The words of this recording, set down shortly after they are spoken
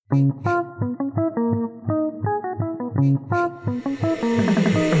The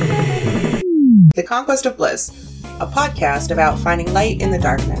Conquest of Bliss, a podcast about finding light in the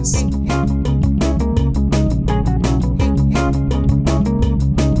darkness. All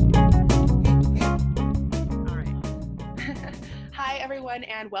right. Hi, everyone,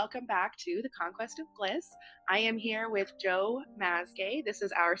 and welcome back to The Conquest of Bliss. I am here with Jo Mazgay. This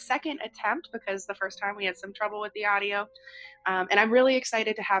is our second attempt because the first time we had some trouble with the audio, and I'm really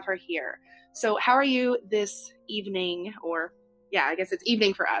excited to have her here. So how are you this evening, or yeah, I guess it's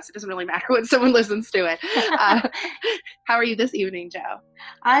evening for us. It doesn't really matter when someone listens to it. How are you this evening, Jo?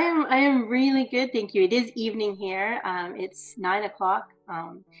 I am really good, thank you. It is evening here. It's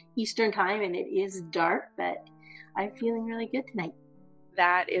 9:00 Eastern time, and it is dark, but I'm feeling really good tonight.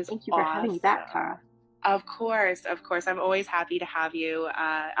 That is Thank you for having me back, Cara. Of course. I'm always happy to have you.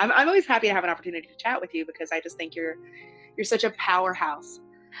 I'm always happy to have an opportunity to chat with you because I just think you're such a powerhouse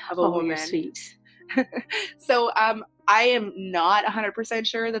of a woman. You're sweet. So I am not 100%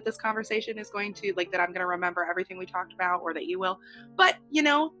 sure that this conversation is going to, that I'm going to remember everything we talked about or that you will. But,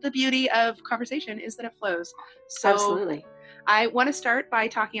 the beauty of conversation is that it flows. So Absolutely. I want to start by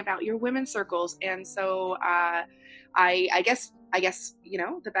talking about your women's circles. And so I guess,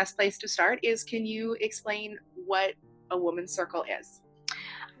 the best place to start is, can you explain what a woman's circle is?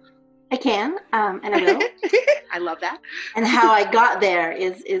 I can, and I will. I love that. And how I got there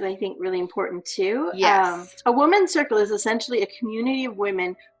is I think really important too. Yes. A women's circle is essentially a community of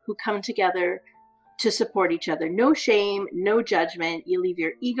women who come together to support each other. No shame, no judgment. You leave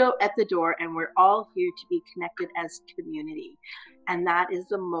your ego at the door, and we're all here to be connected as community. And that is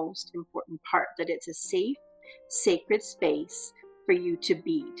the most important part, that it's a safe, sacred space for you to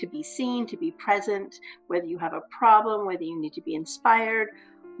be seen, to be present, whether you have a problem, whether you need to be inspired,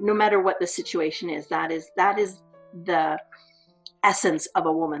 no matter what the situation is. That is the essence of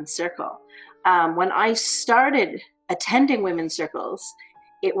a woman's circle. When I started attending women's circles,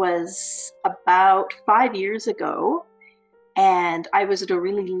 it was about 5 years ago, and I was at a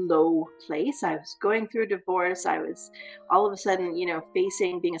really low place. I was going through a divorce. I was all of a sudden,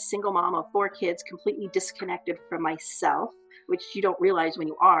 facing being a single mom of 4 kids, completely disconnected from myself, which you don't realize when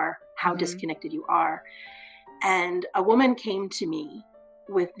you are, how disconnected you are. And a woman came to me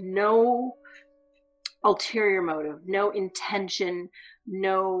with no ulterior motive, no intention,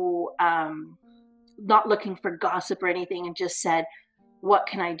 no, not looking for gossip or anything, and just said, "What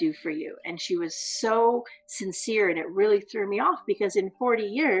can I do for you?" And she was so sincere, and it really threw me off because in 40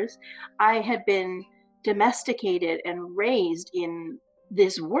 years, I had been domesticated and raised in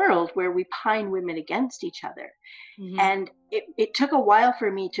this world where we pine women against each other. Mm-hmm. And it took a while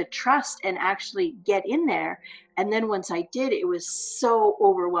for me to trust and actually get in there. And then once I did, it was so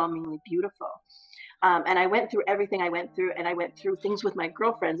overwhelmingly beautiful. And I went through everything I went through, and I went through things with my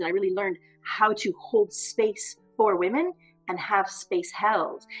girlfriends, and I really learned how to hold space for women and have space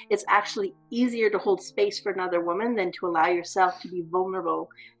held. It's actually easier to hold space for another woman than to allow yourself to be vulnerable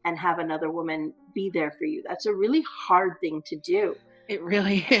and have another woman be there for you. That's a really hard thing to do. It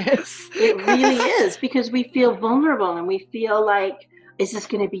really is. It really is, because we feel vulnerable and we feel like, is this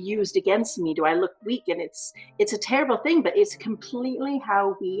going to be used against me? Do I look weak? And it's a terrible thing, but it's completely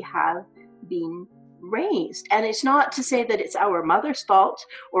how we have been raised. And it's not to say that it's our mother's fault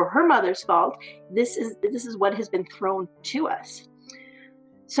or her mother's fault. This is what has been thrown to us.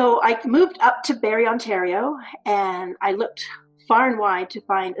 So I moved up to Barrie, Ontario, and I looked far and wide to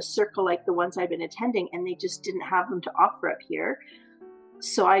find a circle like the ones I've been attending, and they just didn't have them to offer up here.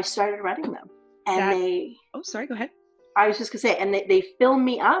 So I started running them. And sorry, go ahead. I was just going to say, and they fill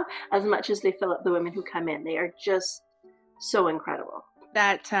me up as much as they fill up the women who come in. They are just so incredible.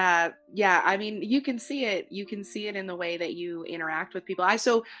 That, I mean, you can see it in the way that you interact with people.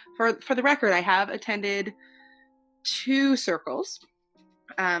 So for the record, I have attended 2 circles.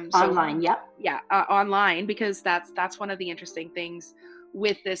 Online, yep. Yeah, online, because that's one of the interesting things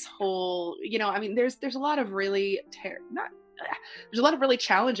with this whole, there's a lot of really there's a lot of really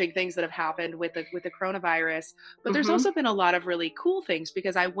challenging things that have happened with the coronavirus, but there's also been a lot of really cool things,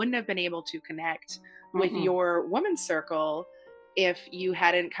 because I wouldn't have been able to connect with your women's circle if you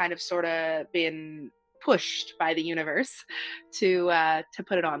hadn't kind of sort of been pushed by the universe to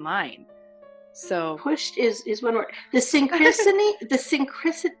put it online. So pushed is one word. The synchronicity,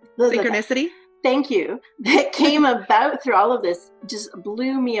 synchronicity. Thank you. That came about through all of this just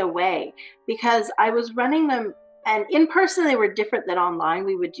blew me away, because I was running them, and in person they were different than online.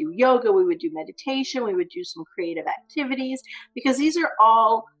 We would do yoga, we would do meditation, we would do some creative activities, because these are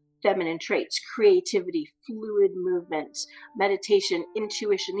all feminine traits: creativity, fluid movement, meditation,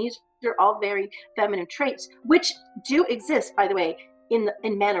 intuition. These are all very feminine traits, which do exist, by the way, in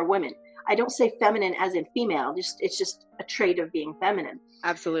men or women. I don't say feminine as in female, it's just a trait of being feminine.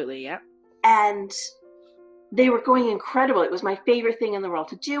 Absolutely, yeah. And they were going incredible. It was my favorite thing in the world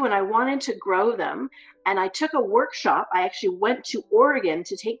to do, and I wanted to grow them. And I took a workshop. I actually went to Oregon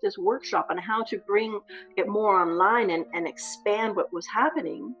to take this workshop on how to bring it more online and expand what was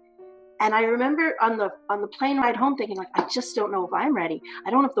happening. And I remember on the plane ride home thinking, like, I just don't know if I'm ready. I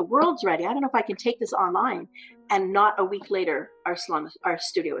don't know if the world's ready. I don't know if I can take this online. And not a week later, our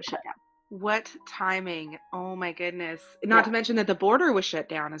studio was shut down. What timing. Oh my goodness. Not Yeah. to mention that the border was shut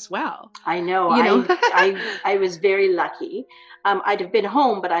down as well. I know. You know? I was very lucky. I'd have been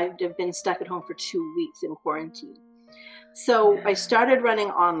home, but I'd have been stuck at home for 2 weeks in quarantine. So I started running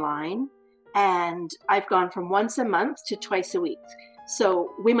online, and I've gone from once a month to twice a week.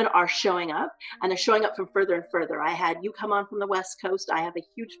 So women are showing up, and they're showing up from further and further. I had you come on from the West Coast. I have a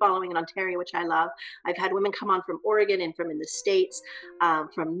huge following in Ontario, which I love. I've had women come on from Oregon and from in the States,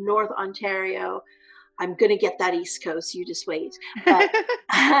 from North Ontario. I'm going to get that East Coast. You just wait. But,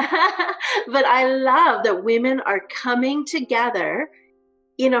 but I love that women are coming together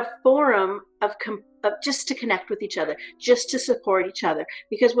in a forum of just to connect with each other, just to support each other.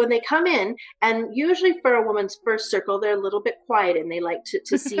 Because when they come in, and usually for a woman's first circle, they're a little bit quiet and they like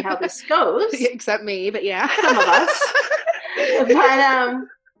to see how this goes. Except me, but yeah. Some of us. But,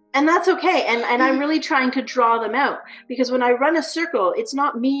 and that's okay. And I'm really trying to draw them out, because when I run a circle, it's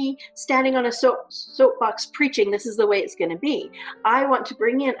not me standing on a soapbox preaching, this is the way it's going to be. I want to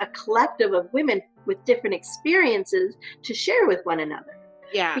bring in a collective of women with different experiences to share with one another.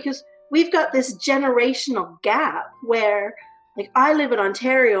 Yeah. Because we've got this generational gap where, like, I live in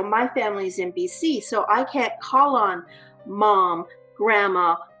Ontario, my family's in BC, so I can't call on mom,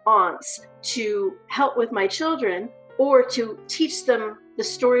 grandma, aunts to help with my children or to teach them the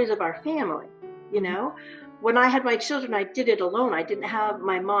stories of our family. You know, when I had my children, I did it alone. I didn't have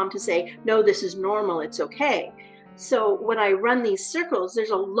my mom to say, no, this is normal, it's okay. So when I run these circles,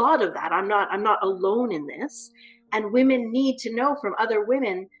 there's a lot of that. I'm not alone in this. And women need to know from other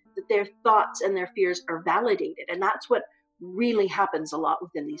women that their thoughts and their fears are validated. And that's what really happens a lot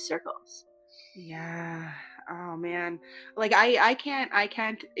within these circles. Yeah. Oh man. Like I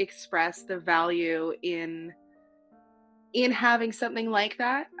can't express the value in having something like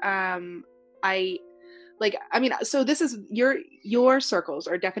that. So this is your circles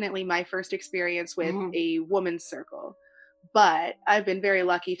are definitely my first experience with a woman's circle. But I've been very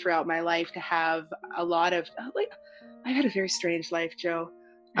lucky throughout my life to have a lot of I've had a very strange life, Jo.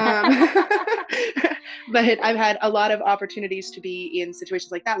 But I've had a lot of opportunities to be in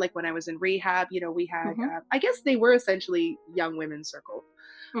situations like that. Like when I was in rehab, we had, I guess they were essentially young women's circle,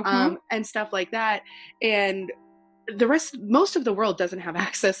 and stuff like that. And most of the world doesn't have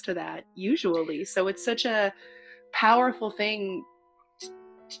access to that usually. So it's such a powerful thing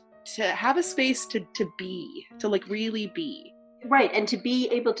to have a space to really be. Right. And to be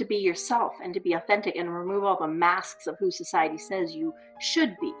able to be yourself and to be authentic and remove all the masks of who society says you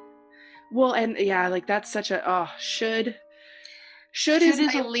should be. Well, and yeah, like that's such a, should is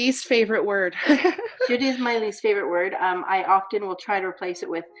my least favorite word. Should is my least favorite word. I often will try to replace it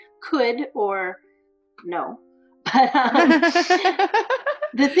with could or no. But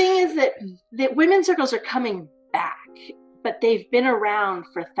the thing is that women's circles are coming back, but they've been around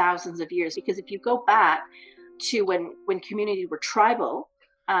for thousands of years. Because if you go back to when communities were tribal,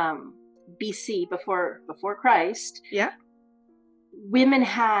 BC, before Christ, yeah, women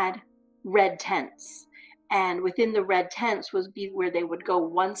had red tents, and within the red tents was where they would go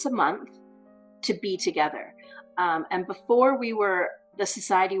once a month to be together. And before we were the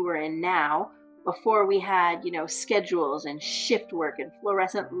society we're in now, before we had schedules and shift work and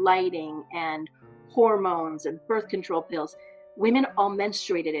fluorescent lighting and hormones and birth control pills, women all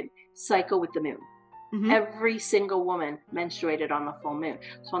menstruated in cycle with the moon. Every single woman menstruated on the full moon.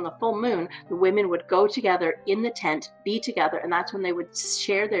 So on the full moon, the women would go together in the tent, be together, and that's when they would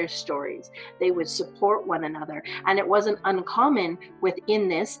share their stories. They would support one another. And it wasn't uncommon within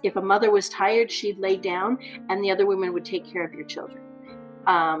this. If a mother was tired, she'd lay down and the other women would take care of your children.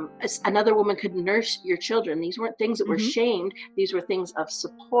 Another woman could nurse your children. These weren't things that were shamed. These were things of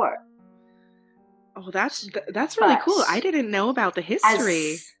support. Oh, that's really cool. I didn't know about the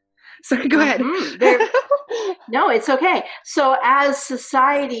history. Sorry, go ahead. No, it's okay. So as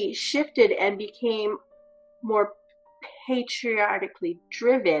society shifted and became more patriarchally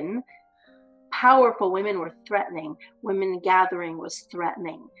driven, powerful women were threatening. Women gathering was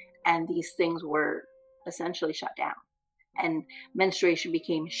threatening. And these things were essentially shut down. and menstruation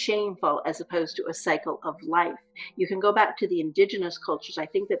became shameful as opposed to a cycle of life. You can go back to the indigenous cultures. I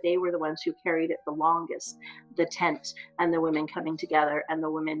think that they were the ones who carried it the longest, the tent and the women coming together and the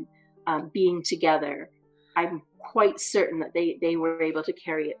women being together. I'm quite certain that they were able to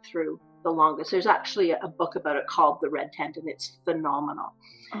carry it through the longest. There's actually a book about it called The Red Tent, and it's phenomenal.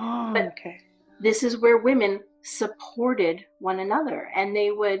 Oh, But okay. this is where women supported one another, and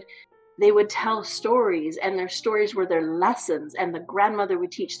they would tell stories, and their stories were their lessons, and the grandmother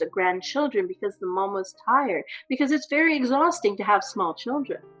would teach the grandchildren because the mom was tired, because it's very exhausting to have small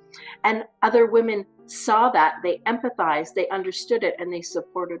children. And other women saw that, they empathized, they understood it, and they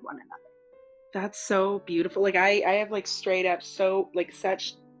supported one another. That's so beautiful. Like I have like straight up so like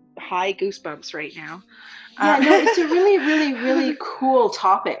such high goosebumps right now. Yeah, no, it's a really, really, Uh, really cool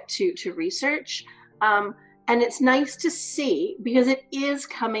topic to research. And it's nice to see because it is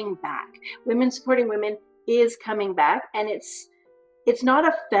coming back. Women supporting women is coming back, and it's not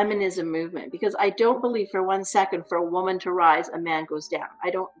a feminism movement, because I don't believe for 1 second for a woman to rise, a man goes down. I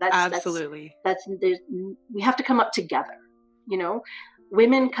don't. Absolutely. That's there's we have to come up together. You know,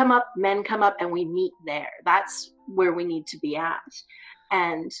 women come up, men come up, and we meet there. That's where we need to be at.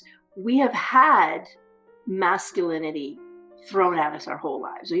 And we have had masculinity thrown at us our whole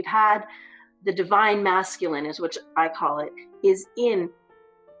lives. We've had the divine masculine, is what I call it, is in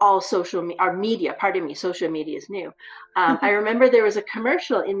all social our media. Pardon me, social media is new. I remember there was a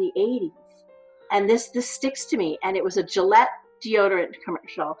commercial in the 80s, and this sticks to me, and it was a Gillette deodorant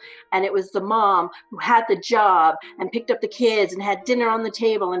commercial, and it was the mom who had the job and picked up the kids and had dinner on the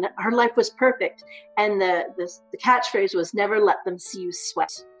table, and her life was perfect, and the catchphrase was, never let them see you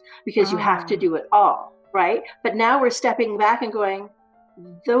sweat, because you have to Oh, do it all, right? But now we're stepping back and going,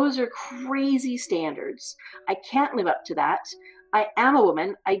 those are crazy standards. I can't live up to that. I am a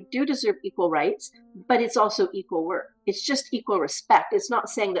woman. I do deserve equal rights, but it's also equal work. It's just equal respect. It's not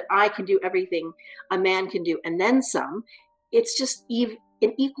saying that I can do everything a man can do and then some. It's just an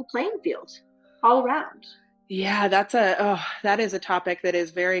equal playing field all around. yeah, that is a topic that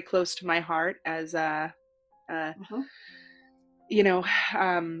is very close to my heart as uh Mm-hmm. you know,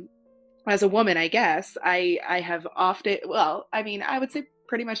 um as a woman, I guess. I have often, well, I mean, I would say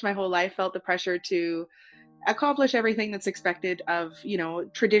pretty much my whole life felt the pressure to accomplish everything that's expected of,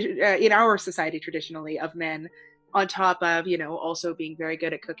 tradition in our society traditionally of men, on top of, also being very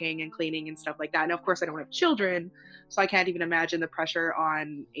good at cooking and cleaning and stuff like that. And of course I don't have children, so I can't even imagine the pressure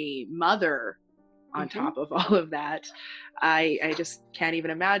on a mother on Mm-hmm. top of all of that. I just can't even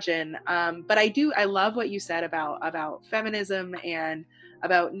imagine. But I love what you said about feminism and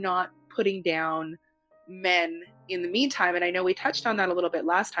about not putting down men in the meantime. And I know we touched on that a little bit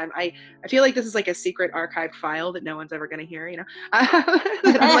last time. I feel like this is like a secret archived file that no one's ever going to hear,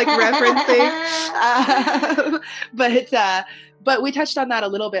 that I'm like referencing. But we touched on that a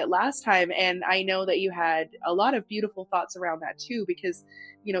little bit last time, and I know that you had a lot of beautiful thoughts around that too, because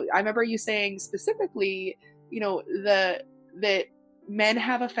I remember you saying specifically, that men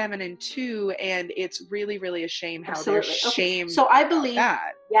have a feminine too, and it's really, really a shame how they're Absolutely. Okay. shamed So I about believe,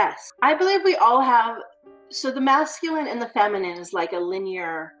 that. yes, I believe we all have. So the masculine and the feminine is like a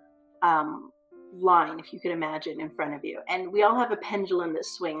linear um, line, if you could imagine, in front of you. And we all have a pendulum that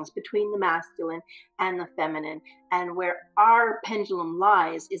swings between the masculine and the feminine. And where our pendulum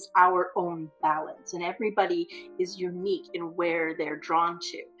lies is our own balance. And everybody is unique in where they're drawn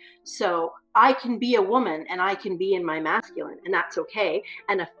to. So I can be a woman and I can be in my masculine, and that's okay.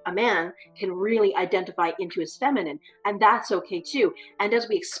 And a man can really identify into his feminine, and that's okay too. And as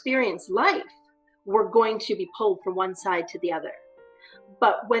we experience life, we're going to be pulled from one side to the other.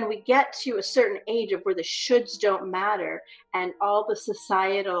 But when we get to a certain age of where the shoulds don't matter, and all the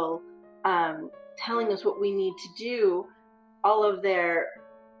societal telling us what we need to do, all of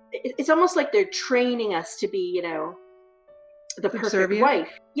it's almost like they're training us to be, the perfect Subservient. wife.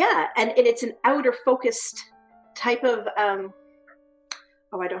 Yeah. And it's an outer focused type of,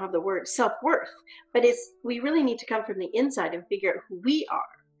 I don't have the word, self-worth, but we really need to come from the inside and figure out who we are.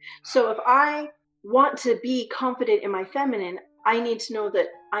 So if I want to be confident in my feminine, I need to know that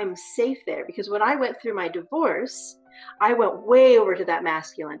I'm safe there, because when I went through my divorce, I went way over to that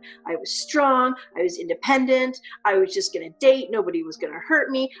masculine. I was strong. I was independent. I was just going to date. Nobody was going to hurt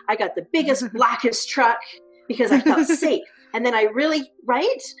me. I got the biggest, blackest truck because I felt safe. And then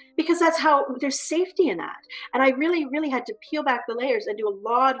right? Because that's how there's safety in that. And I really, really had to peel back the layers and do a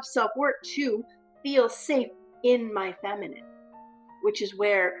lot of self-work to feel safe in my feminine, which is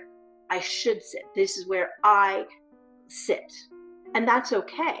where I should sit. This is where I sit. And that's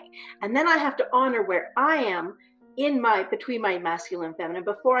okay. And then I have to honor where I am between my masculine and feminine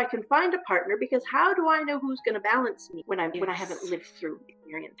before I can find a partner, because how do I know who's going to balance me when I haven't Yes. lived through the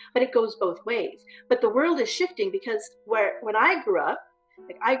experience? But it goes both ways. But the world is shifting, because when I grew up,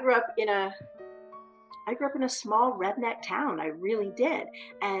 like I grew up in a small redneck town. I really did.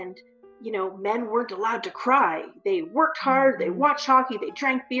 And men weren't allowed to cry. They worked hard, they Mhm. watched hockey, they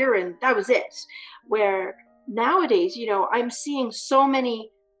drank beer, and that was it. Where nowadays, I'm seeing so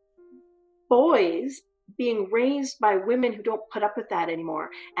many boys being raised by women who don't put up with that anymore,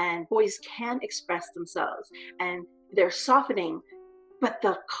 and boys can express themselves, and they're softening, but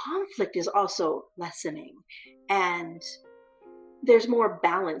the conflict is also lessening, and there's more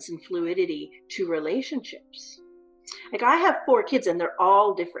balance and fluidity to relationships. Like, I have 4 kids and they're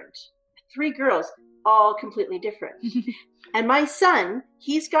all different. 3 girls, all completely different. And my son,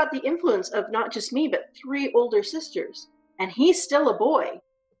 he's got the influence of not just me, but 3 older sisters. And he's still a boy.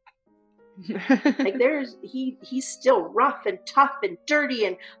 Like, he's still rough and tough and dirty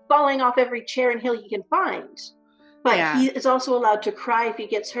and falling off every chair and hill he can find. But Yeah. he is also allowed to cry if he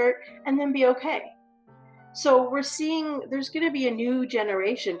gets hurt and then be okay. So we're seeing there's going to be a new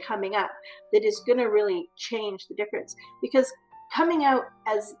generation coming up that is going to really change the difference, because coming out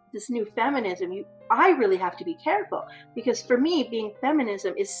as this new feminism, I really have to be careful, because for me, being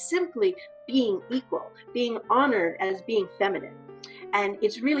feminism is simply being equal, being honored as being feminine. And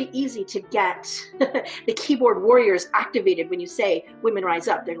it's really easy to get the keyboard warriors activated when you say women rise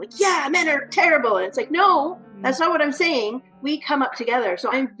up. They're like, yeah, men are terrible. And it's like, no, that's not what I'm saying. We come up together.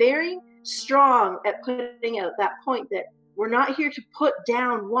 So I'm very strong at putting out that point that we're not here to put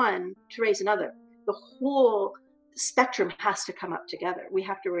down one to raise another. The whole spectrum has to come up together. We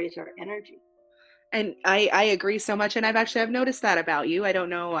have to raise our energy. And I agree so much, and I've noticed that about you. I don't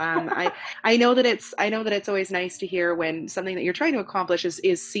know. I know that it's always nice to hear when something that you're trying to accomplish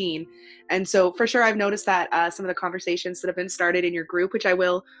is seen, and so for sure I've noticed that some of the conversations that have been started in your group, which I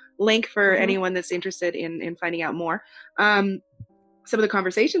will link for Mm-hmm. anyone that's interested in finding out more. Some of the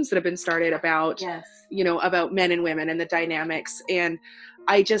conversations that have been started about Yes. about men and women and the dynamics, and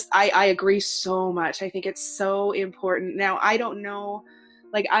I agree so much. I think it's so important. Now I don't know,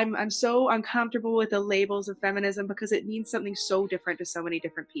 like I'm so uncomfortable with the labels of feminism because it means something so different to so many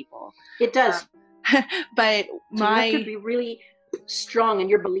different people. It does. But So you have to my be really strong in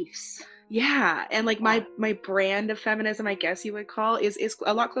your beliefs. yeah, and like Yeah. my brand of feminism, I guess you would call, is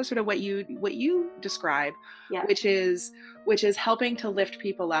a lot closer to what you describe, Yeah. which is helping to lift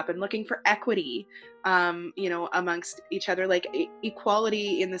people up and looking for equity, amongst each other, like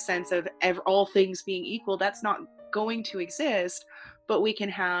equality in the sense of all things being equal. That's not going to exist, but we can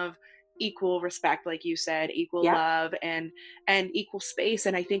have equal respect, like you said, equal Yeah. love, and equal space.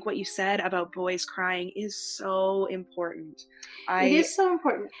 And I think what you said about boys crying is so important. It I is so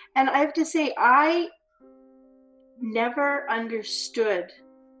important. And I have to say, I never understood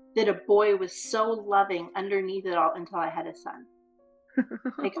that a boy was so loving underneath it all until I had a son.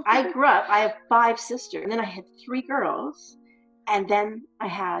 Like, I grew up, I have 5 sisters, and then I had 3 girls, and then I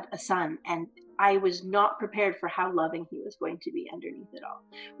had a son, and I was not prepared for how loving he was going to be underneath it all,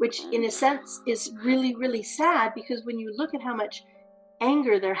 which in a sense is really, really sad, because when you look at how much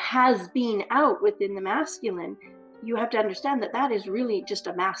anger there has been out within the masculine, you have to understand that that is really just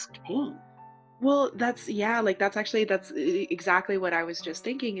a masked pain. Well, that's exactly what I was just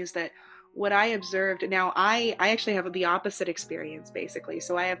thinking, is that what I observed. Now I actually have the opposite experience, basically.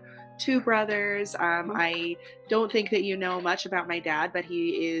 So I have 2 brothers. Mhm. I don't think that you know much about my dad, but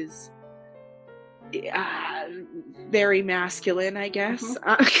he is uh, very masculine, I guess. Mhm.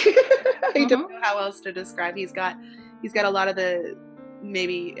 I don't Mhm. know how else to describe. He's got a lot of the,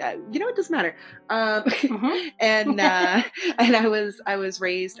 maybe it doesn't matter. um Mhm. and uh and I was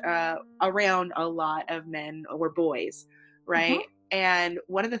raised around a lot of men or boys, right? Mhm. And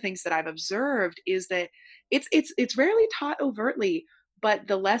one of the things that I've observed is that it's rarely taught overtly, but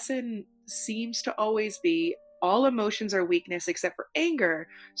the lesson seems to always be all emotions are weakness except for anger.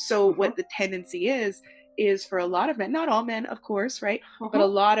 So what Mhm. the tendency is for a lot of men, not all men, of course, right? But a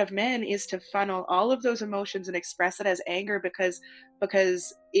Mhm. lot of men is to funnel all of those emotions and express it as anger, because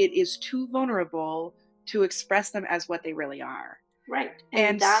it is too vulnerable to express them as what they really are. Right. And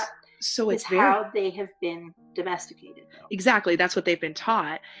And that so is it's very how they have been domesticated, though. exactly, that's what they've been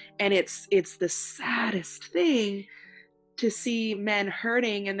taught. And it's the saddest thing to see men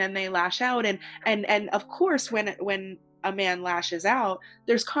hurting and then they lash out, and of course when a man lashes out,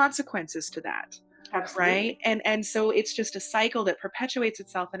 there's consequences to that, right? Absolutely. And so it's just a cycle that perpetuates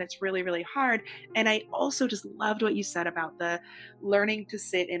itself, and it's really, really hard. And I also just loved what you said about the learning to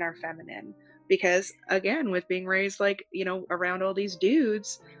sit in our feminine, because again, with being raised, like, around all these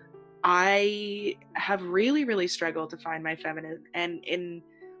dudes, I have really, really struggled to find my feminine. And in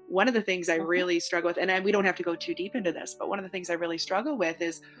one of the things I Mhm. really struggle with, and we don't have to go too deep into this, but one of the things I really struggle with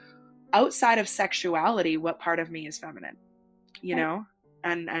is outside of sexuality, what part of me is feminine, you Right. know?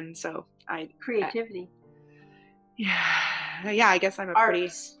 And so I Creativity, yeah, I guess I'm a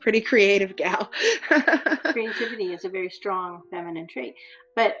arts. pretty creative gal. Creativity is a very strong feminine trait.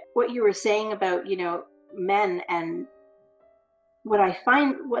 But what you were saying about, men, and what I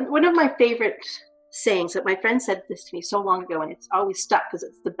find, one of my favorite sayings that my friend said this to me so long ago, and it's always stuck because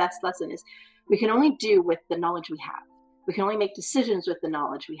it's the best lesson, is we can only do with the knowledge we have. We can only make decisions with the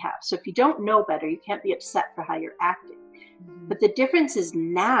knowledge we have. So if you don't know better, you can't be upset for how you're acting. Mhm. But the difference is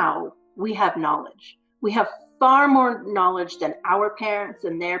now we have knowledge. We have far more knowledge than our parents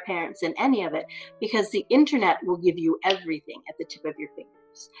and their parents and any of it, because the internet will give you everything at the tip of your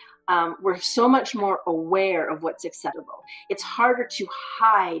fingers. We're so much more aware of what's acceptable. It's harder to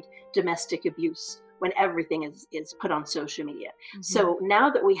hide domestic abuse when everything is put on social media. Mhm. So now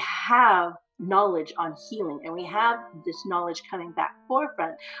that we have knowledge on healing and we have this knowledge coming back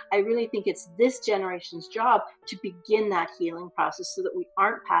forefront, I really think it's this generation's job to begin that healing process so that we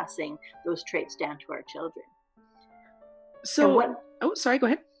aren't passing those traits down to our children. And So, what oh, sorry, go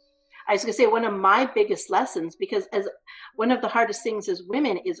ahead. I was going to say, one of my biggest lessons, because as one of the hardest things as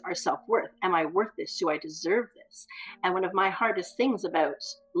women is our self-worth. Am I worth this? Do I deserve this? And one of my hardest things about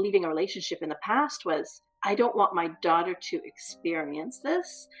leaving a relationship in the past was, I don't want my daughter to experience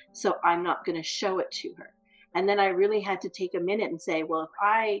this, so I'm not going to show it to her. And then I really had to take a minute and say, well, if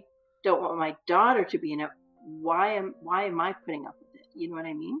I don't want my daughter to be in it, why am I putting up with it? You know what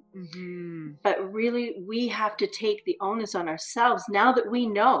I mean? Mhm. But really, we have to take the onus on ourselves now that we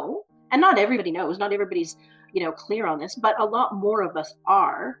know, and not everybody knows, not everybody's clear on this, but a lot more of us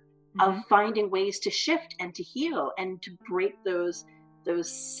are, of Mhm. finding ways to shift and to heal and to break those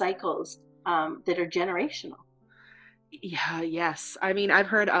cycles that are generational. Yeah, yes. I mean, I've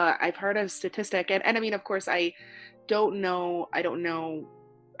heard a statistic, and I mean, of course, I don't know I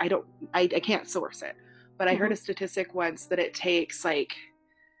don't I can't source it. But I heard Hmm. a statistic once that it takes like,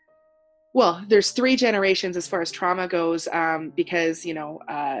 well, there's three generations as far as trauma goes, because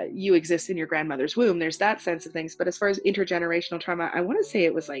you exist in your grandmother's womb. There's that sense of things, but as far as intergenerational trauma, I want to say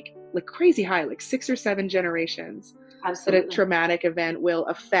it was like crazy high, like six or seven generations that a Absolutely. traumatic event will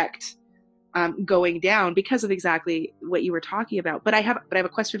affect, going down because of exactly what you were talking about. But I have a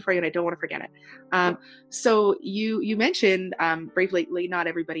question for you, and I don't want to forget it. Sure. So you mentioned, briefly, not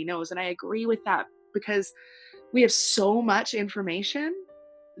everybody knows, and I agree with that, because we have so much information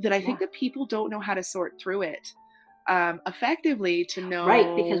that I Yeah. think that people don't know how to sort through it, effectively, to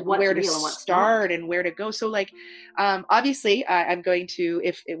Right, because know what's where to real and what's not. start and where to go. So, like, obviously, I'm going to,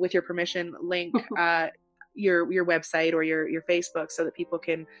 if with your permission, link your website or your Facebook so that people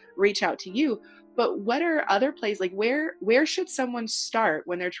can reach out to you. But what are other places, like where should someone start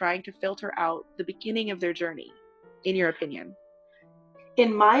when they're trying to filter out the beginning of their journey, in your opinion?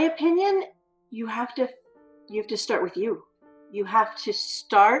 In my opinion, you have to start with you. You have to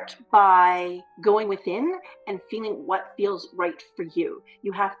start by going within and feeling what feels right for you.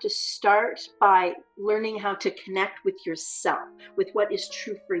 You have to start by learning how to connect with yourself, with what is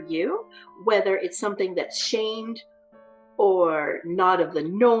true for you, whether it's something that's shamed or not of the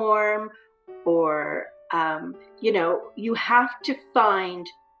norm, or you have to find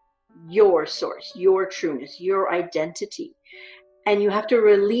your source, your trueness, your identity, and you have to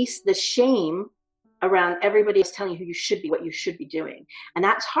release the shame around everybody else telling you who you should be, what you should be doing. And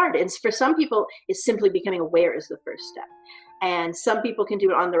that's hard. And for some people, it's simply becoming aware is the first step. And some people can do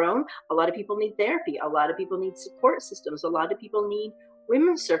it on their own. A lot of people need therapy. A lot of people need support systems. A lot of people need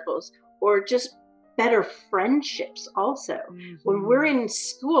women's circles, or just better friendships also. When we're Hmm. in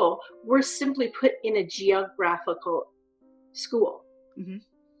school, we're simply put in a geographical school. Hmm.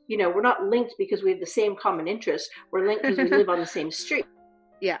 We're not linked because we have the same common interests. We're linked because we live on the same street.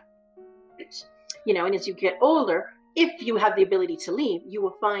 Yeah. And as you get older, if you have the ability to leave, you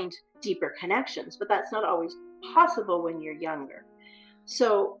will find deeper connections, but that's not always possible when you're younger.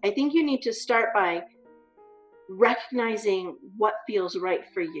 So I think you need to start by recognizing what feels right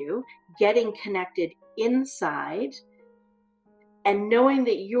for you, getting connected inside, and knowing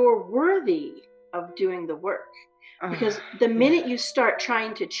that you're worthy of doing the work. Because the Yeah. minute you start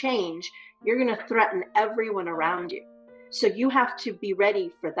trying to change, you're going to threaten everyone around you. So you have to be ready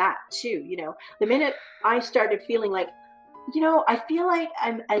for that too. The minute I started feeling like, I feel like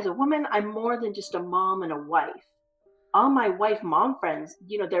as a woman, I'm more than just a mom and a wife. All my wife mom friends,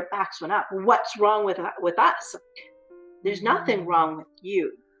 their backs went up. What's wrong with us? There's nothing Mhm. wrong with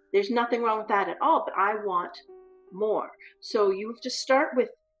you. There's nothing wrong with that at all, but I want more. So you have to start with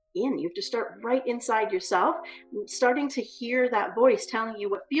in. You have to start right inside yourself, starting to hear that voice telling you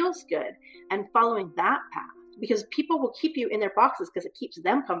what feels good and following that path, because people will keep you in their boxes because it keeps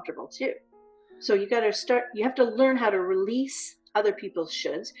them comfortable too. So you have to learn how to release other people's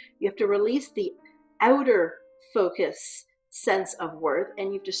shoulds. You have to release the outer focus sense of worth, and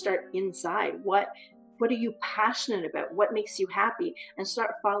you have to start inside. What are you passionate about? What makes you happy? And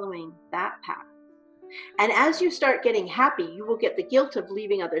start following that path. And as you start getting happy, you will get the guilt of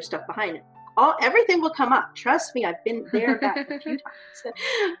leaving other stuff behind. Everything will come up. Trust me, I've been there back a few times.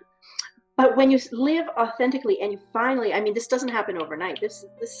 But when you live authentically and you finally, this doesn't happen overnight. This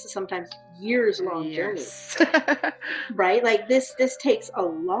is sometimes years-long journey, right? Like this takes a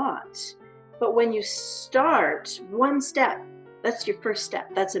lot. But when you start one step, that's your first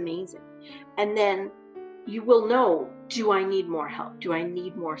step. That's amazing. And then you will know, do I need more help? Do I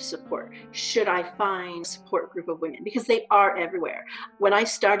need more support? Should I find a support group of women? Because they are everywhere. When I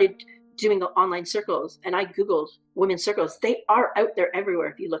started doing the online circles and I Googled women's circles, they are out there everywhere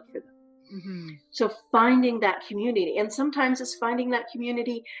if you look for them. Mm-hmm. So finding that community, and sometimes it's finding that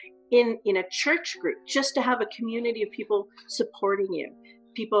community in a church group, just to have a community of people supporting you,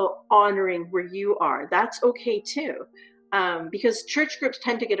 people honoring where you are. That's okay too. Because church groups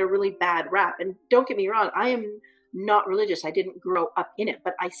tend to get a really bad rap. And don't get me wrong, I am not religious. I didn't grow up in it,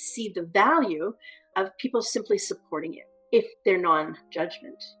 but I see the value of people simply supporting you if they're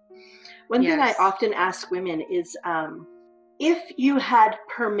non-judgment. One thing I often ask women is, if you had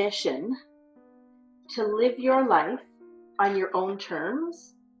permission to live your life on your own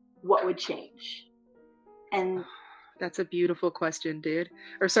terms, what would change? And that's a beautiful question, dude.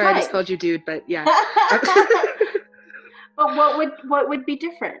 Or sorry, right. I just called you dude, but yeah. But what would be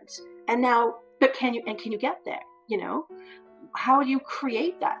different? And now, but can you get there? How do you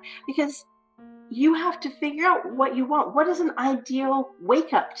create that? Because you have to figure out what you want. What is an ideal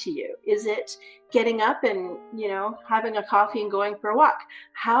wake up to you? Is it getting up and, having a coffee and going for a walk?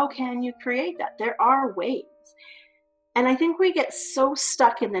 How can you create that? There are ways. And I think we get so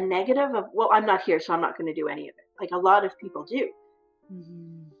stuck in the negative of, well, I'm not here, so I'm not going to do any of it. Like a lot of people do.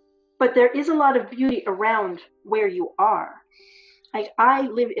 Mm-hmm. But there is a lot of beauty around where you are. Like I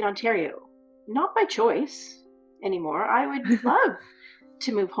live in Ontario, not by choice anymore. I would love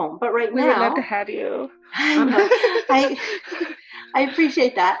to move home, but right now we would love to have you. I know. I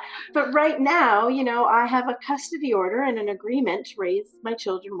appreciate that, but right now, I have a custody order and an agreement to raise my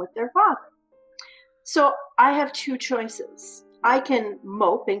children with their father. So I have two choices. I can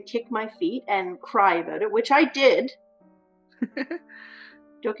mope and kick my feet and cry about it, which I did.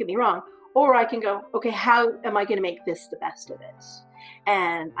 Don't get me wrong. Or I can go, okay, how am I going to make this the best of it?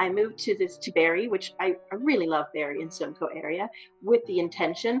 And I moved to Barrie, which I really love Barrie and Simcoe area, with the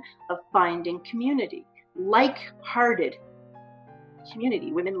intention of finding community, like-hearted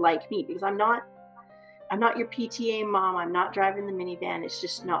community, women like me, because I'm not your PTA mom. I'm not driving the minivan. It's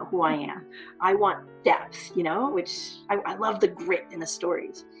just not who I am. I want depth, which I love the grit in the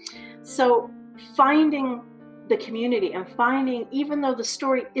stories. So finding the community and finding, even though the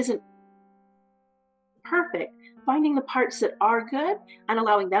story isn't perfect, finding the parts that are good and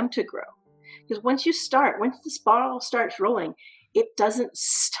allowing them to grow. Because once this ball starts rolling, it doesn't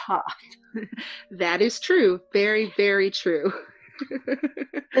stop. That is true. Very, very true.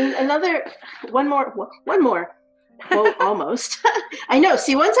 And one more. Well, almost. I know.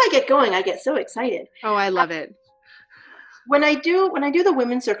 See, once I get going, I get so excited. Oh, I love it. When I do the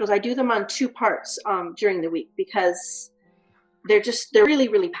women's circles, I do them on 2 parts during the week because they're really,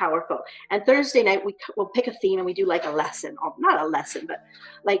 really powerful. And Thursday night we'll pick a theme and we do like a lesson, not a lesson, but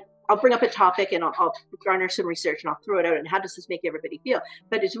like I'll bring up a topic and I'll garner some research and I'll throw it out and how does this make everybody feel?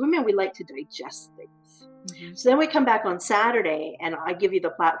 But as women, we like to digest things. Mm-hmm. So then we come back on Saturday and I give you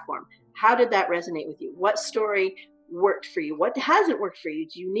the platform. How did that resonate with you? What story worked for you? What hasn't worked for you?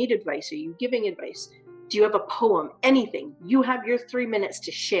 Do you need advice? Are you giving advice? Do you have a poem? Anything. You have your 3 minutes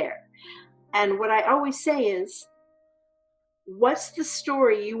to share. And what I always say is, what's the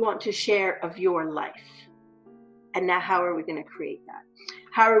story you want to share of your life? And now how are we going to create that?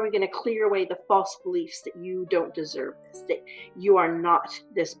 How are we going to clear away the false beliefs that you don't deserve this, that you are not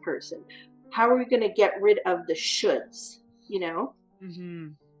this person? How are we going to get rid of the shoulds, Mm-hmm.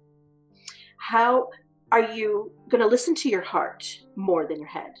 How are you going to listen to your heart more than your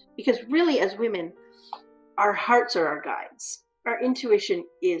head? Because really, as women, our hearts are our guides. Our intuition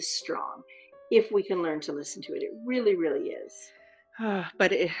is strong if we can learn to listen to it. It really, really is.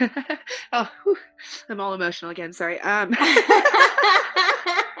 But I'm all emotional again. Sorry.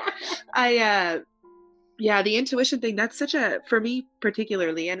 The intuition thing, that's for me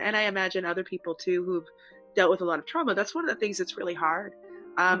particularly, and I imagine other people too who've dealt with a lot of trauma, that's one of the things that's really hard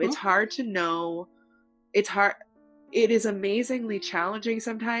It's hard to know. It's hard. It is amazingly challenging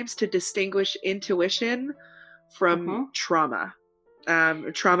sometimes to distinguish intuition from trauma,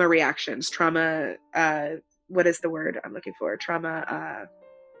 trauma reactions, trauma. What is the word I'm looking for? Trauma,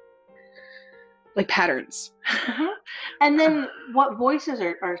 like patterns. And then what voices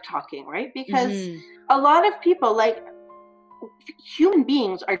are talking, right? Because Mm-hmm. a lot of people, like human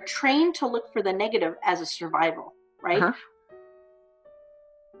beings, are trained to look for the negative as a survival, right?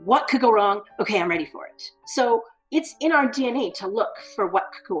 What could go wrong? Okay, I'm ready for it. So it's in our DNA to look for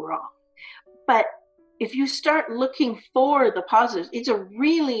what could go wrong. But if you start looking for the positives,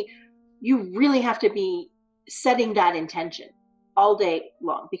 you really have to be setting that intention all day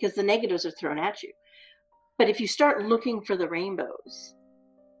long, because the negatives are thrown at you. But if you start looking for the rainbows,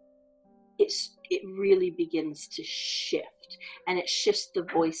 it really begins to shift, and it shifts the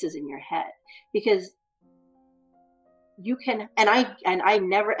voices in your head, because you can, and I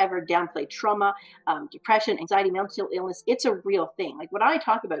never ever downplay trauma, depression, anxiety, mental illness. It's a real thing. Like what I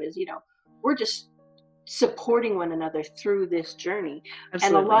talk about is, we're just supporting one another through this journey.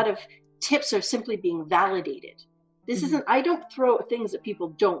 Absolutely. And a lot of tips are simply being validated. This isn't, I don't throw things that people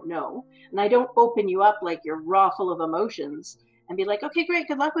don't know, and I don't open you up like you're raw full of emotions and be like, okay, great,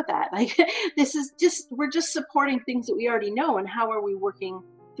 good luck with that. Like this is just, we're just supporting things that we already know, and how are we working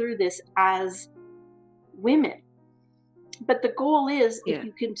through this as women. But the goal is, if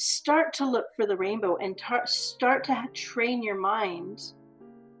you can start to look for the rainbow and start to train your mind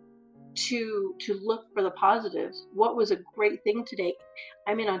to look for the positives. What was a great thing today?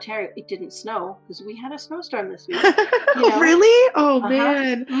 I'm in Ontario. It didn't snow because we had a snowstorm this week. Really? Oh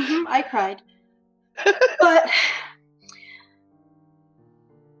man. I cried. But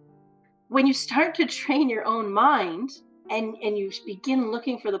when you start to train your own mind and you begin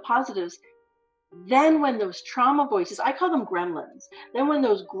looking for the positives, then when those trauma voices, I call them gremlins, then when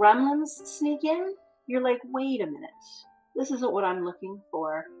those gremlins sneak in, you're like, wait a minute, this isn't what I'm looking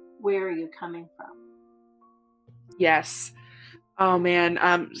for. Where are you coming from? Yes. Oh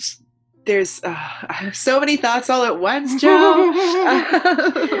man. There's so many thoughts all at once, Jo.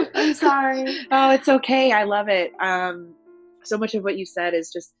 I'm sorry. Oh, it's okay. I love it. So much of what you said is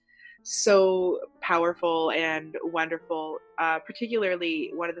just so powerful and wonderful.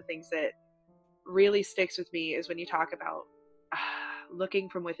 Particularly, one of the things that really sticks with me is when you talk about looking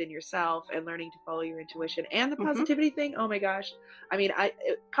from within yourself and learning to follow your intuition, and the positivity thing. Oh my gosh. I mean,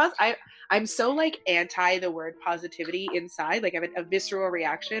 I'm so like anti the word positivity inside, like I have a visceral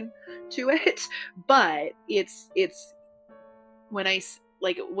reaction to it, but it's when I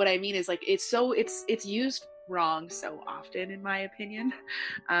like, what I mean is like, it's used wrong so often, in my opinion.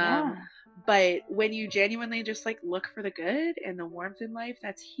 But when you genuinely just like look for the good and the warmth in life,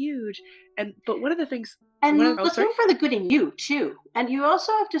 that's huge. But one of the things, and looking for the good in you too. And you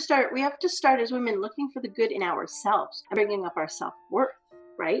also have to start, we have to start as women looking for the good in ourselves and bringing up our self-worth,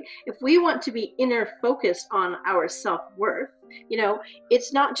 right? If we want to be inner focused on our self-worth,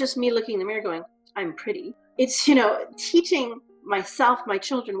 it's not just me looking in the mirror going, I'm pretty. It's, teaching myself, my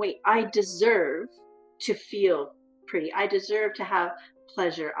children, wait, I deserve to feel pretty. I deserve to have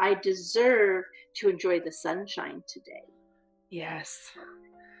pleasure. I deserve to enjoy the sunshine today. Yes.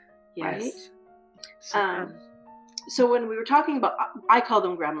 Right? So when we were talking about, I call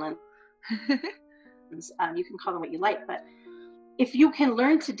them gremlins. You can call them what you like, but if you can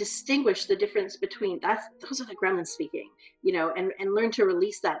learn to distinguish the difference between those are the gremlins speaking, and learn to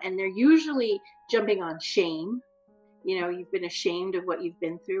release that. And they're usually jumping on shame. You've been ashamed of what you've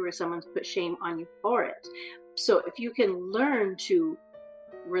been through, or someone's put shame on you for it. So if you can learn to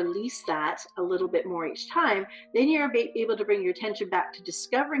release that a little bit more each time, then you're able to bring your attention back to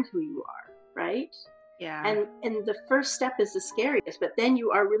discovering who you are, right? Yeah. And the first step is the scariest, but then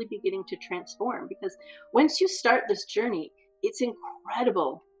you are really beginning to transform, because once you start this journey, it's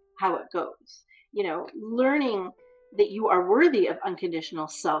incredible how it goes. Learning that you are worthy of unconditional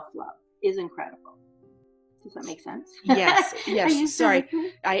self-love is incredible. Does that make sense? Yes. Are you Sorry,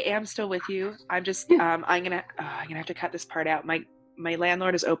 I am still with you. I'm just I'm gonna have to cut this part out. My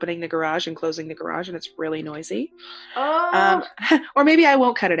landlord is opening the garage and closing the garage, and it's really noisy. Or maybe I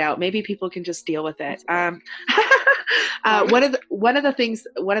won't cut it out. Maybe people can just deal with it. One of the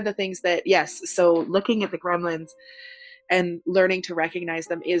things that, yes, so looking at the gremlins and learning to recognize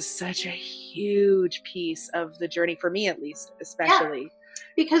them is such a huge piece of the journey, for me at least, especially. Yeah.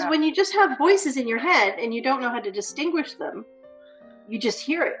 Because when you just have voices in your head and you don't know how to distinguish them, you just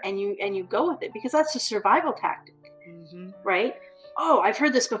hear it and you go with it, because that's a survival tactic, right? Oh, I've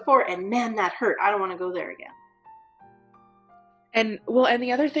heard this before, and man, that hurt. I don't want to go there again. And well, and the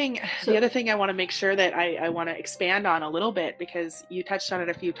So, other thing I want to make sure that I want to expand on a little bit, because you touched on it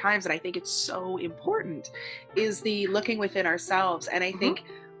a few times, and I think it's so important, is the looking within ourselves. And I mhm, think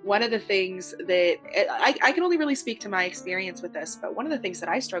one of the things that I can only really speak to my experience with this, but one of the things that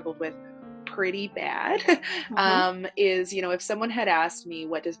I struggled with pretty bad mhm, is, if someone had asked me,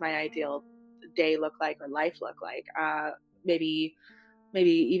 what does my ideal day look like or life look like, maybe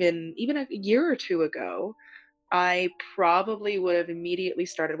even a year or two ago, I probably would have immediately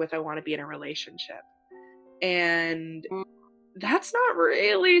started with, I want to be in a relationship. And mm, that's not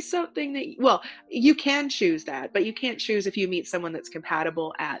really something that, well, you can choose that, but you can't choose if you meet someone that's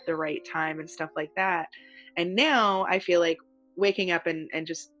compatible at the right time and stuff like that. And now I feel like waking up and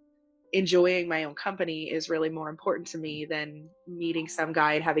just enjoying my own company is really more important to me than meeting some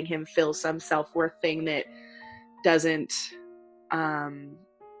guy and having him fill some self-worth thing that doesn't, um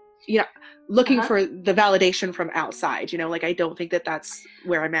yeah, looking uh-huh. for the validation from outside, like I don't think that that's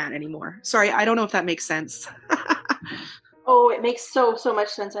where I'm at anymore. Sorry, I don't know if that makes sense. Oh, it makes so much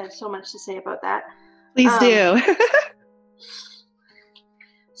sense. I have so much to say about that. Please Um, do.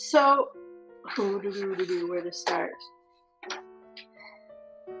 so, where to start?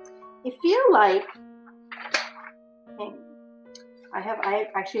 I feel like I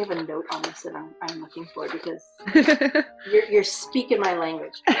actually have a note on this that I'm looking for, because you're speaking my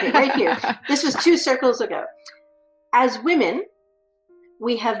language. Okay, right here. This was 2 circles ago. As women,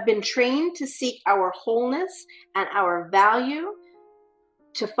 we have been trained to seek our wholeness and our value,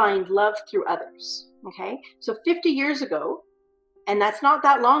 to find love through others. Okay, so 50 years ago, and that's not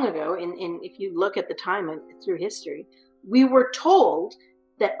that long ago, in if you look at the time through history, we were told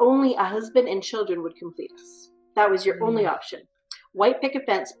that only a husband and children would complete us. That was your only option. White picket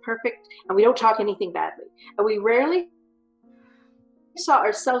fence, perfect, and we don't talk anything badly. And we rarely saw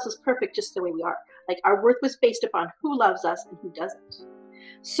ourselves as perfect just the way we are. Like, our worth was based upon who loves us and who doesn't.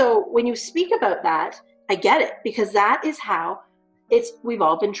 So when you speak about that, I get it, because that is how we've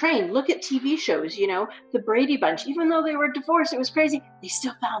all been trained. Look at TV shows, the Brady Bunch, even though they were divorced, it was crazy, they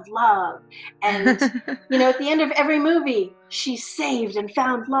still found love. And at the end of every movie, she saved and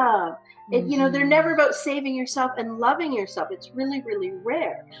found love. They're never about saving yourself and loving yourself. It's really, really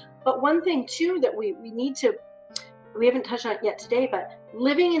rare. But one thing too that we haven't touched on it yet today, but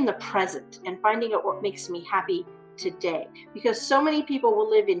living in the present and finding out what makes me happy today. Because so many people will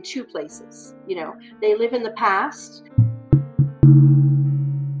live in 2 places. They live in the past,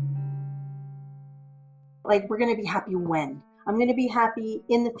 like, we're going to be happy when. I'm going to be happy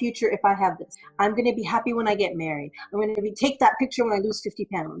in the future if I have this. I'm going to be happy when I get married. I'm going to take that picture when I lose 50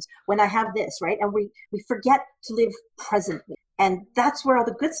 pounds, when I have this, right? And we forget to live presently. And that's where all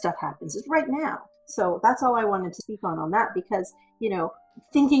the good stuff happens, is right now. So that's all I wanted to speak on that, because,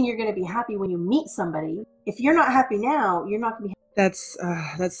 thinking you're going to be happy when you meet somebody, if you're not happy now, you're not going to be happy. That's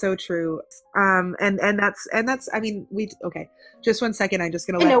so true. And that's I mean, we okay. Just one second. I'm just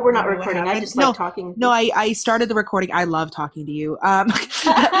gonna I know let we're you not know what recording. I happened. just like No, talking. no, I started the recording. I love talking to you.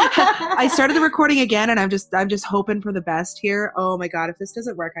 I started the recording again, and I'm just hoping for the best here. Oh my god, if this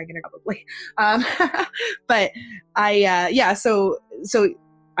doesn't work, I'm gonna probably. Um, but yeah. So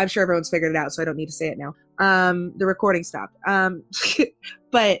I'm sure everyone's figured it out, so I don't need to say it now. The recording stopped.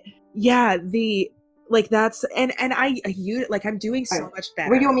 But yeah, the like that's and you like I'm doing All so right. much Where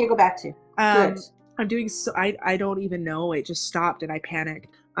do you better. want me to go back to? Good. um I'm doing so I don't even know, it just stopped and I panicked.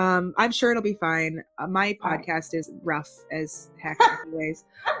 I'm sure it'll be fine. My All right. podcast is rough as heck anyways.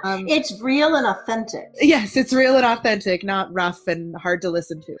 It's real and authentic. Yes, it's real and authentic, not rough and hard to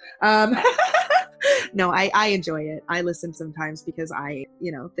listen to. No, I enjoy it. I listen sometimes because I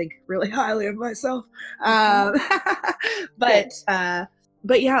think really highly of myself. um but Good.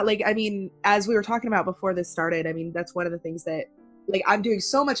 but yeah, like, I mean, as we were talking about before this started, I mean, that's one of the things that, like, I'm doing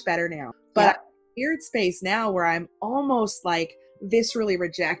so much better now, but I'm Yeah. in a weird space now where I'm almost like viscerally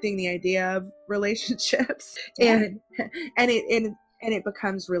rejecting the idea of relationships. Yeah. And it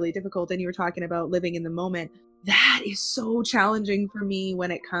becomes really difficult. And you were talking about living in the moment. That is so challenging for me when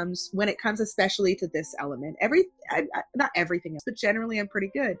it comes especially to this element. Not everything else, but generally I'm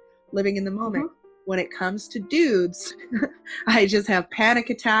pretty good living in the moment. Mm-hmm. When it comes to dudes, I just have panic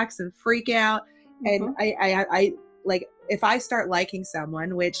attacks and freak out. And Mm-hmm. I like, if I start liking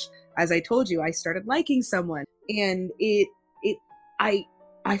someone, which, as I told you, I started liking someone, and it I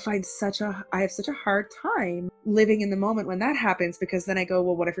I have such a hard time living in the moment when that happens, because then I go,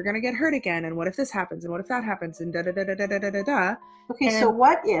 well, what if you're gonna get hurt again, and what if this happens, and what if that happens, and da da da da da da da da. Okay, so And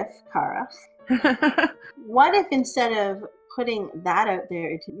what if, Cara, what if instead of putting that out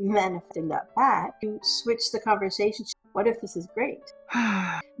there to manifesting that back, you switch the conversation to, what if this is great?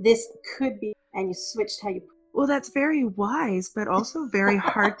 This could be, and you switched how you. Well, that's very wise, but also very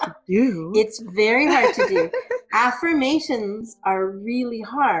hard to do. It's very hard to do. Affirmations are really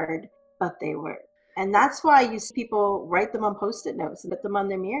hard, but they work. And that's why you see people write them on Post-it notes and put them on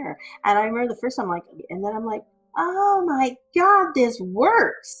their mirror. And I remember the first time, like, and then I'm like, oh my God, this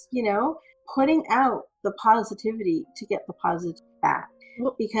works, putting out the positivity to get the positive back.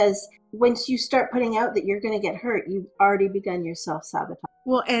 Well, Because once you start putting out that you're going to get hurt, you've already begun your self-sabotage.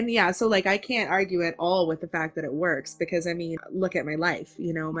 well, and yeah, so like I can't argue at all with the fact that it works, because I mean, look at my life.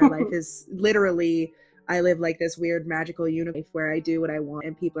 My life is literally, I live like this weird magical universe where I do what I want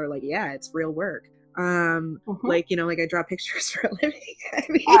and people are like, yeah, it's real work. Like, like I draw pictures for a living. I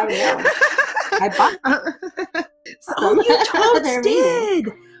mean, I know. I bought oh, you totes They're did.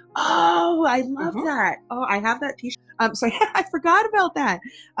 Oh, I love Mhm. that. Oh, I have that t-shirt. So I forgot about that.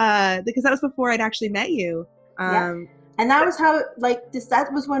 Because that was before I'd actually met you. Yeah. And that was how, like,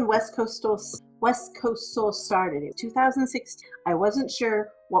 that was when West Coast Soul started. In 2016, I wasn't sure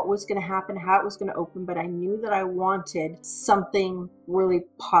what was going to happen, how it was going to open, but I knew that I wanted something really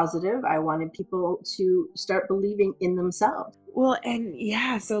positive. I wanted people to start believing in themselves. Well, and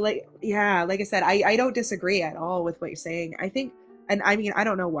yeah, so like I said, I don't disagree at all with what you're saying. I think, and I mean, I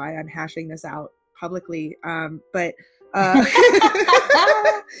don't know why I'm hashing this out publicly, but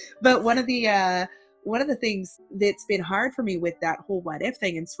but one of the things that's been hard for me with that whole what if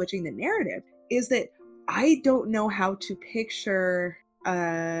thing and switching the narrative is that I don't know how to picture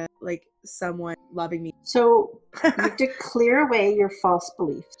like someone loving me. So you have to clear away your false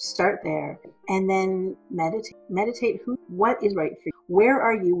beliefs. Start there, and then meditate. Meditate what is right for you. Where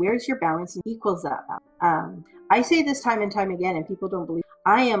are you? Where's your balance? And equals that balance. I say this time and time again, and people don't believe.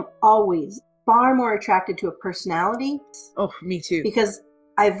 I am always far more attracted to a personality. Oh, me too. Because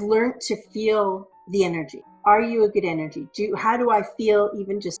I've learned to feel the energy. Are you a good energy? How do I feel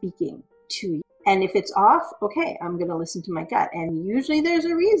even just speaking to you? And if it's off, okay, I'm going to listen to my gut. And usually there's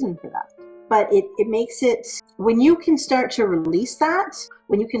a reason for that. But it makes it, when you can start to release that,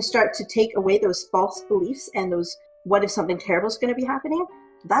 when you can start to take away those false beliefs and those, what if something terrible is going to be happening?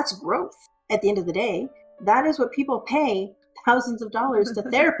 That's growth. At the end of the day, that is what people pay thousands of dollars to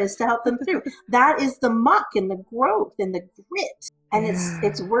therapists to help them through. That is the muck and the growth and the grit. And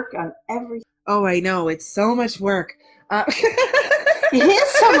it's work on everything. Oh, I know. It's so much work. It is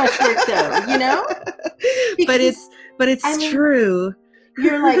so much work though, Because, but it's true.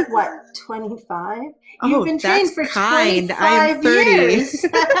 You're like, what, 25? You've been trained for 25 I am 30. years.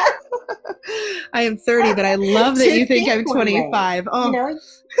 I am 30, but I love that you think I'm 25. Oh.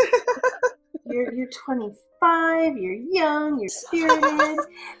 You're 25, you're young, you're spirited.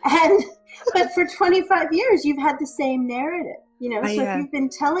 But for 25 years, you've had the same narrative. So if you've been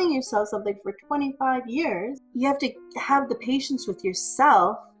telling yourself something for 25 years, you have to have the patience with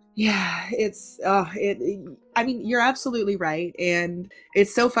yourself. Yeah, I mean, you're absolutely right. And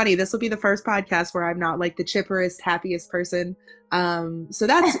it's so funny. This will be the first podcast where I'm not like the chipperest, happiest person. So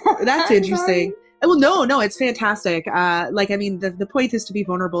that's interesting. Well, no, it's fantastic. Like, I mean, the point is to be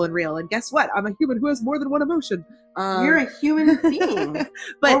vulnerable and real. And guess what? I'm a human who has more than one emotion. You're a human being.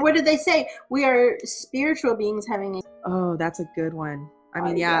 But, or what did they say? We are spiritual beings having Oh, that's a good one. I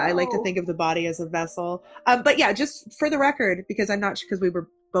mean, I like to think of the body as a vessel. But yeah, just for the record, because I'm not sure, because we were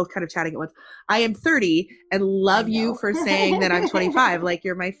both kind of chatting at once. I am 30 and love you for saying that I'm 25. Like,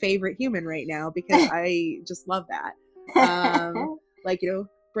 you're my favorite human right now, because I just love that. Like,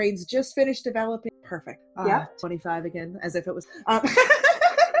 brain's just finished developing. Perfect. Yeah. 25 again, as if it was.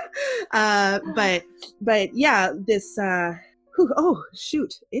 But yeah, this. Oh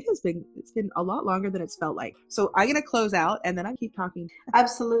shoot! It's been a lot longer than it's felt like. So I'm gonna close out, and then I keep talking.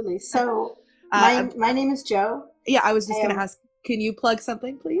 Absolutely. So my name is Jo. Yeah, I was just gonna ask. Can you plug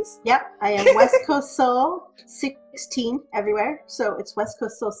something, please? Yep, I am West Coast Soul 16 everywhere. So it's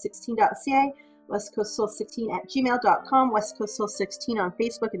westcoastsoul16.ca, westcoastsoul16@gmail.com, West Coast Soul 16 on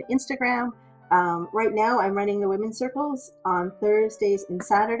Facebook and Instagram. Right now, I'm running the women's circles on Thursdays and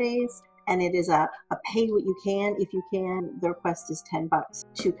Saturdays. And it is a pay what you can. If you can, the request is $10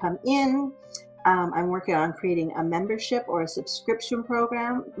 to come in. I'm working on creating a membership or a subscription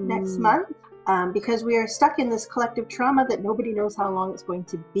program next month, because we are stuck in this collective trauma that nobody knows how long it's going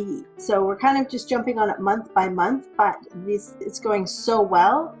to be. So we're kind of just jumping on it month by month, but it's going so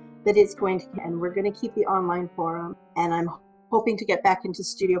well that it's going to, and we're going to keep the online forum. And I'm hoping to get back into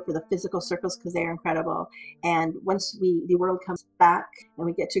studio for the physical circles, because they are incredible. And once the world comes back and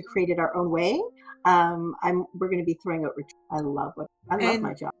we get to create it our own way, we're going to be throwing out retreats. I love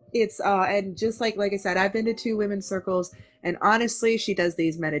my job. It's and just like I said, I've been to 2 women's circles, and honestly, she does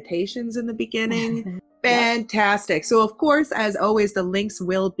these meditations in the beginning. Fantastic. So of course, as always, the links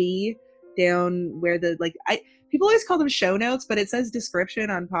will be down where the people always call them show notes, but it says description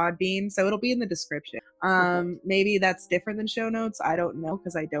on Podbean, so it'll be in the description. Maybe that's different than show notes. I don't know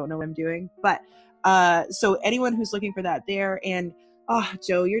because I don't know what I'm doing. But so anyone who's looking for that there, and oh,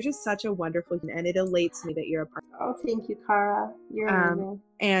 Jo, you're just such a wonderful, and it elates me that you're a part. Oh, thank you, Cara. You're amazing.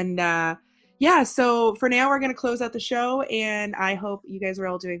 And yeah, so for now we're gonna close out the show, and I hope you guys are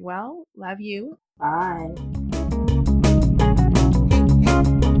all doing well. Love you. Bye.